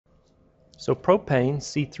So propane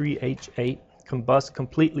C3H8 combusts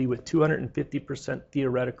completely with 250%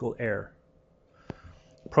 theoretical air.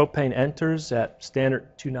 Propane enters at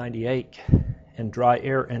standard 298 and dry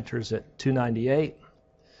air enters at 298,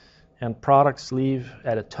 and products leave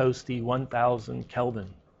at a toasty 1000 Kelvin.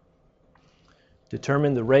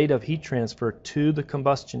 Determine the rate of heat transfer to the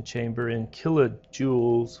combustion chamber in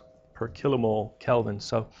kilojoules per kilomole Kelvin.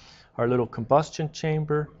 So our little combustion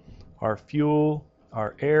chamber, our fuel,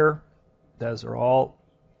 our air, those are all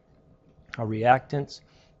our reactants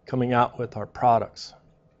coming out with our products.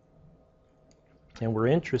 And we're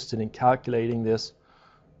interested in calculating this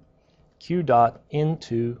Q dot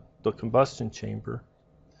into the combustion chamber.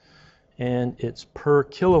 And it's per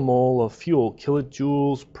kilomole of fuel,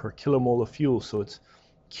 kilojoules per kilomole of fuel. So it's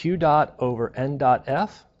Q dot over N dot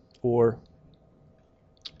F or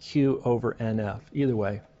Q over NF. Either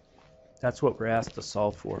way, that's what we're asked to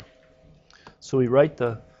solve for. So we write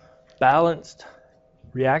the balanced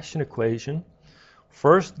reaction equation.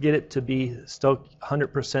 First, get it to be still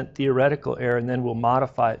 100% theoretical air, and then we'll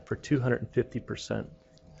modify it for 250%.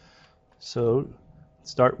 So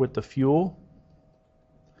start with the fuel.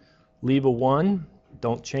 Leave a 1,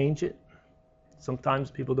 don't change it. Sometimes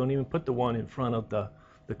people don't even put the 1 in front of the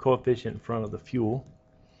coefficient in front of the fuel.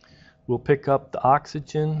 We'll pick up the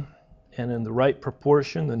oxygen and in the right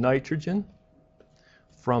proportion the nitrogen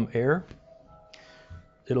from air.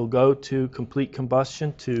 It'll go to complete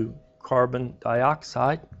combustion to carbon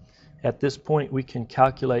dioxide. At this point we can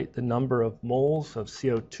calculate the number of moles of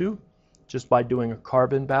CO2 just by doing a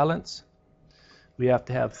carbon balance. We have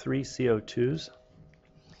to have 3 CO2s.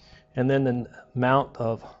 And then the amount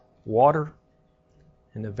of water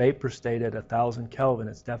in the vapor state at 1000 Kelvin,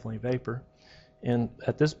 it's definitely vapor. And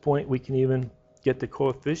at this point we can even get the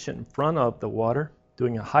coefficient in front of the water,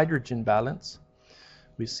 doing a hydrogen balance.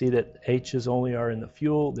 We see that H's only are in the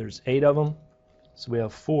fuel, there's 8 of them, so we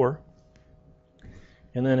have 4.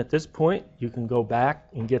 And then at this point you can go back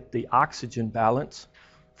and get the oxygen balance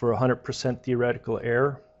for 100% theoretical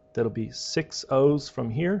air. That'll be 6 O's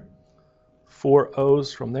from here, 4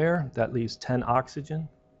 O's from there. That leaves 10 oxygen.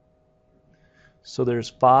 So there's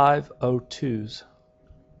 5 O2s.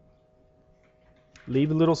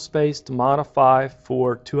 Leave a little space to modify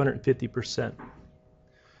for 250%.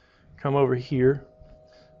 Come over here.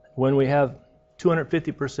 When we have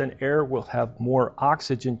 250% air, we'll have more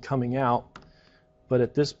oxygen coming out. But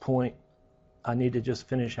at this point, I need to just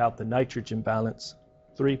finish out the nitrogen balance.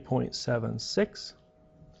 3.76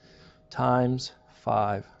 times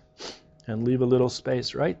 5. And leave a little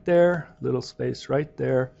space right there, little space right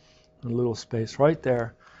there, and a little space right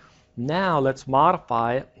there. Now let's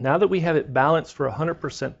modify it. Now that we have it balanced for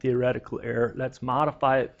 100% theoretical air, let's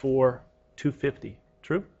modify it for 250.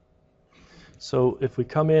 True? So if we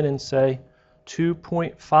come in and say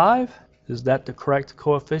 2.5, is that the correct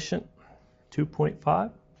coefficient?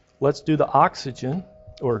 2.5. Let's do the oxygen,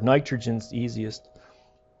 or nitrogen's the easiest.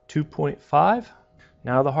 2.5.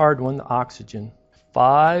 Now the hard one, the oxygen.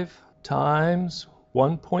 5 times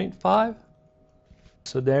 1.5.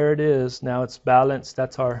 So there it is. Now it's balanced.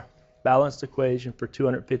 That's our balanced equation for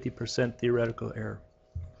 250% theoretical air.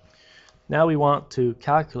 Now we want to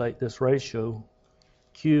calculate this ratio,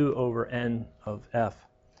 Q over N of F.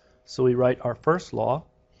 So we write our first law,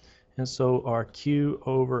 and so our Q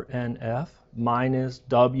over NF minus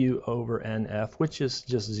W over NF, which is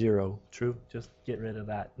just 0. True? Just get rid of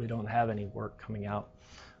that. We don't have any work coming out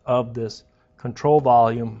of this control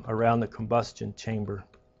volume around the combustion chamber.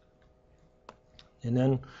 And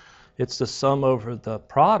then it's the sum over the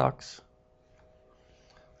products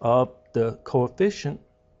of the coefficient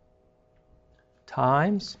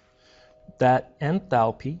times that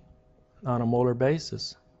enthalpy on a molar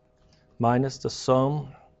basis minus the sum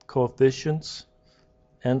coefficients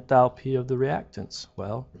enthalpy of the reactants.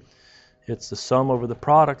 Well, it's the sum over the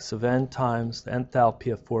products of N times the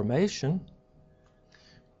enthalpy of formation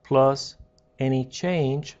plus any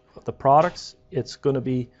change of the products. It's going to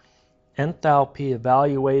be enthalpy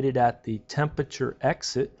evaluated at the temperature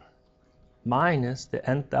exit minus the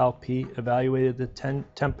enthalpy evaluated at the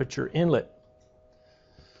temperature inlet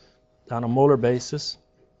on a molar basis.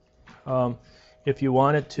 If you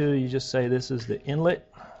wanted to, you just say this is the inlet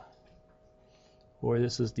or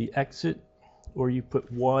this is the exit, or you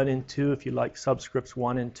put 1 and 2 if you like subscripts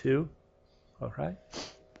 1 and 2. All right.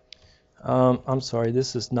 I'm sorry,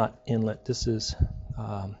 this is not inlet, this is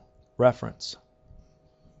reference.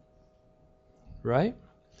 Right?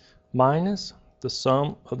 Minus the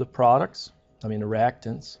sum of the products, the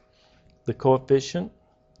reactants, the coefficient,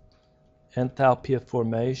 enthalpy of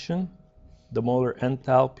formation, the molar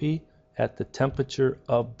enthalpy at the temperature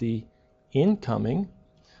of the incoming,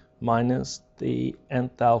 minus the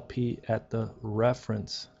enthalpy at the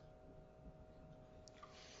reference.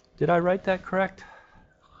 Did I write that correct?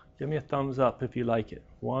 Give me a thumbs up if you like it.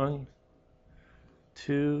 1,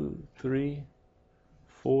 2, 3,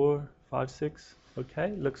 4, 5, 6.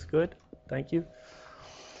 Okay, looks good. Thank you.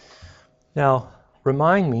 Now,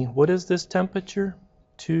 remind me, what is this temperature?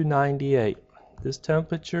 298. This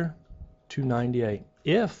temperature, 298.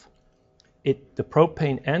 If the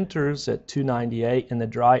propane enters at 298 and the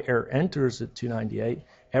dry air enters at 298,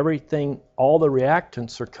 everything, all the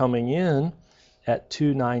reactants are coming in at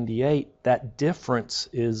 298. That difference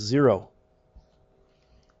is 0.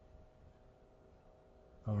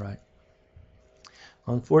 All right.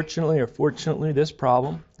 Unfortunately or fortunately, this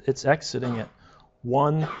problem, it's exiting at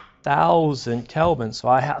 1,000 Kelvin. So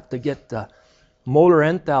I have to get the molar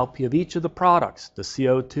enthalpy of each of the products, the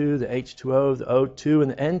CO2, the H2O, the O2, and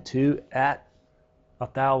the N2 at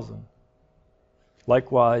 1,000.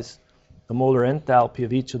 Likewise, the molar enthalpy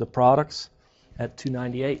of each of the products at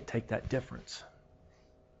 298, take that difference.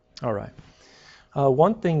 All right.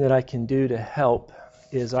 One thing that I can do to help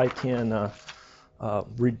is I can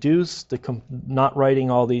reduce the not writing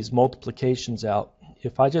all these multiplications out.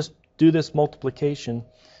 If I just do this multiplication,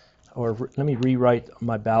 or let me rewrite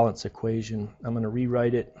my balance equation. I'm going to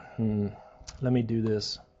rewrite it. Let me do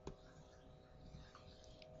this.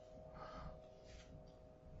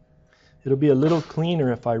 It'll be a little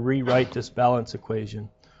cleaner if I rewrite this balance equation.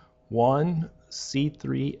 1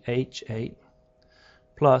 C3H8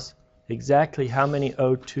 plus exactly how many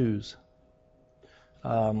O2s?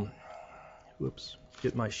 Whoops,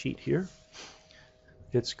 get my sheet here.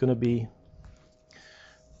 It's going to be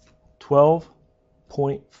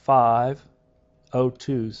 12.5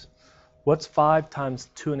 O2s. What's 5 times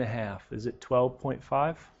 2.5? Is it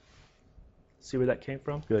 12.5? See where that came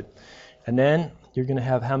from? Good. And then you're going to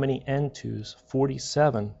have how many N2s?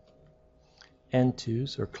 47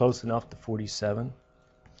 N2s, or close enough to 47.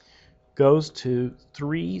 Goes to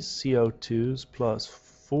 3 CO2s plus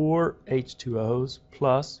 4 H2Os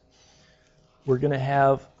plus, we're going to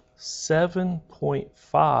have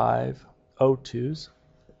 7.5 O2s.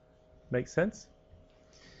 Make sense?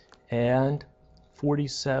 And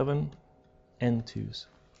 47 N2s.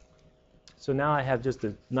 So now I have just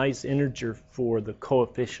a nice integer for the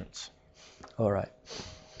coefficients. All right.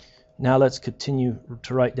 Now let's continue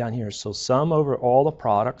to write down here. So sum over all the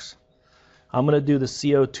products. I'm going to do the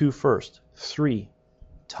CO2 first. 3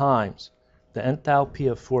 times the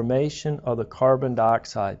enthalpy of formation of the carbon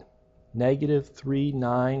dioxide. Negative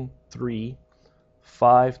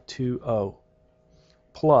 393,520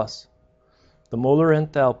 plus the molar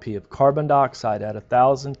enthalpy of carbon dioxide at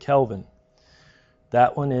 1,000 Kelvin.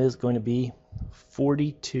 That one is going to be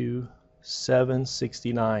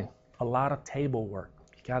 42,769. A lot of table work.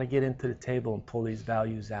 You got to get into the table and pull these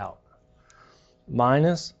values out.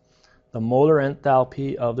 Minus the molar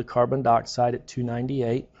enthalpy of the carbon dioxide at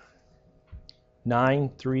 298,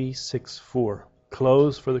 9364.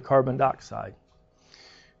 Close for the carbon dioxide.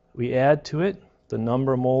 We add to it the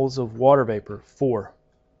number of moles of water vapor, 4.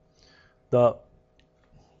 The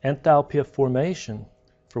enthalpy of formation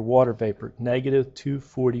for water vapor, negative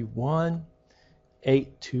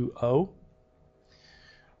 241,820,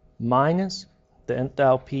 minus the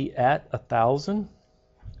enthalpy at 1,000,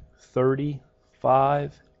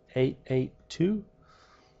 35,882.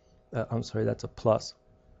 I'm sorry, that's a plus.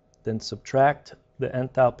 Then subtract the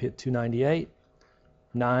enthalpy at 298,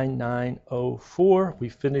 9904. We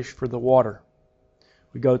finish for the water.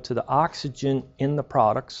 We go to the oxygen in the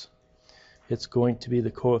products. It's going to be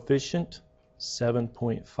the coefficient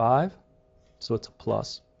 7.5, so it's a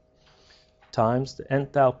plus, times the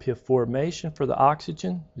enthalpy of formation for the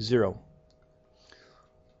oxygen, 0.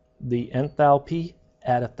 The enthalpy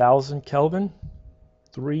at 1,000 Kelvin,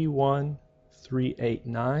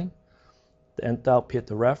 31389. The enthalpy at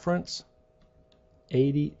the reference,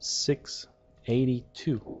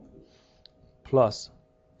 8682, plus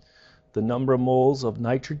the number of moles of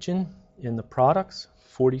nitrogen in the products,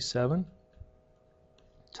 47,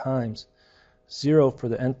 times 0 for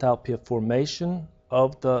the enthalpy of formation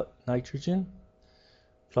of the nitrogen,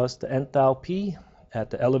 plus the enthalpy at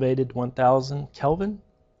the elevated 1,000 Kelvin,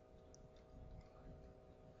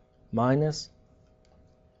 minus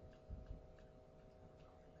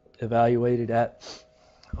evaluated at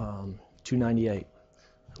 298.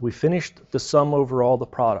 We finished the sum over all the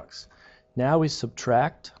products. Now we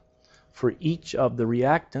subtract for each of the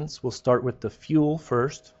reactants. We'll start with the fuel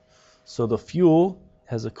first. So the fuel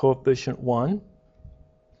has a coefficient 1,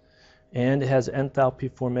 and it has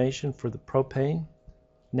enthalpy formation for the propane,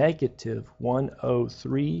 negative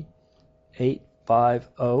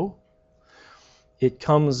 103,850. it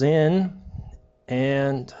comes in,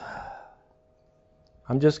 and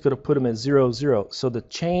I'm just going to put them at 0, 0. So the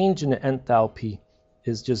change in the enthalpy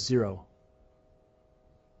is just 0.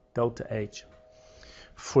 Delta H.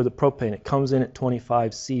 For the propane, it comes in at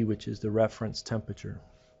 25 C, which is the reference temperature.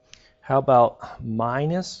 How about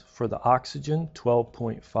minus for the oxygen,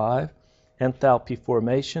 12.5. Enthalpy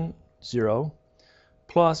formation, 0.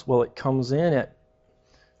 Plus, well, it comes in at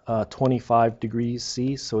 25 degrees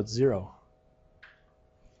C, so it's 0.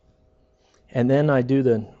 And then I do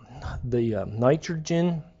the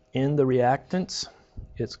nitrogen in the reactants.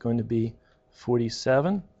 It's going to be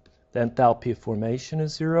 47. The enthalpy of formation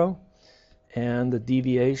is 0. And the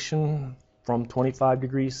deviation from 25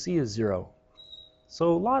 degrees C is 0.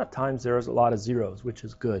 So a lot of times there's a lot of zeros, which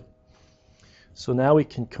is good. So now we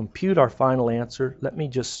can compute our final answer. Let me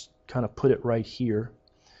just kind of put it right here.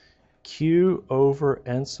 Q over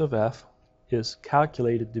N sub F is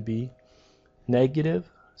calculated to be negative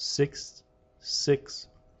 660,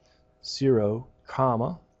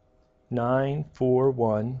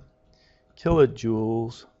 941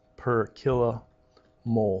 kilojoules per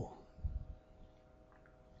kilomole.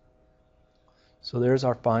 So there's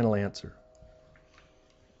our final answer.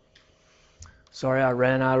 Sorry, I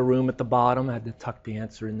ran out of room at the bottom. I had to tuck the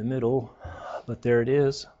answer in the middle, but there it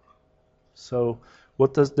is. So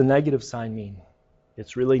what does the negative sign mean?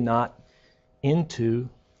 It's really not into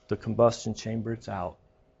the combustion chamber, it's out.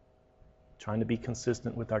 Trying to be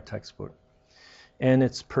consistent with our textbook. And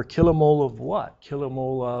it's per kilomole of what?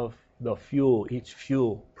 Kilomole of the fuel, each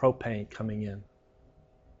fuel, propane coming in.